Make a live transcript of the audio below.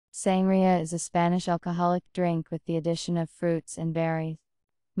Sangria is a Spanish alcoholic drink with the addition of fruits and berries.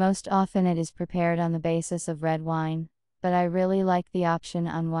 Most often it is prepared on the basis of red wine, but I really like the option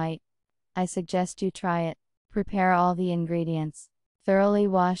on white. I suggest you try it. Prepare all the ingredients. Thoroughly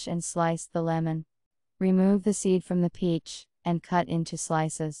wash and slice the lemon. Remove the seed from the peach, and cut into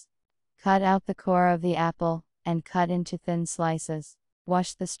slices. Cut out the core of the apple, and cut into thin slices.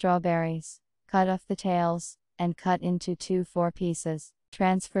 Wash the strawberries. Cut off the tails, and cut into 2-4 pieces.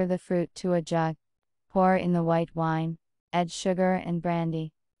 Transfer the fruit to a jug. Pour in the white wine. Add sugar and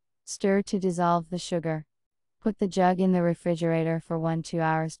brandy. Stir to dissolve the sugar. Put the jug in the refrigerator for 1-2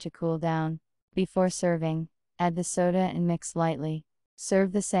 hours to cool down. Before serving, add the soda and mix lightly.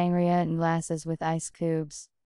 Serve the sangria in glasses with ice cubes.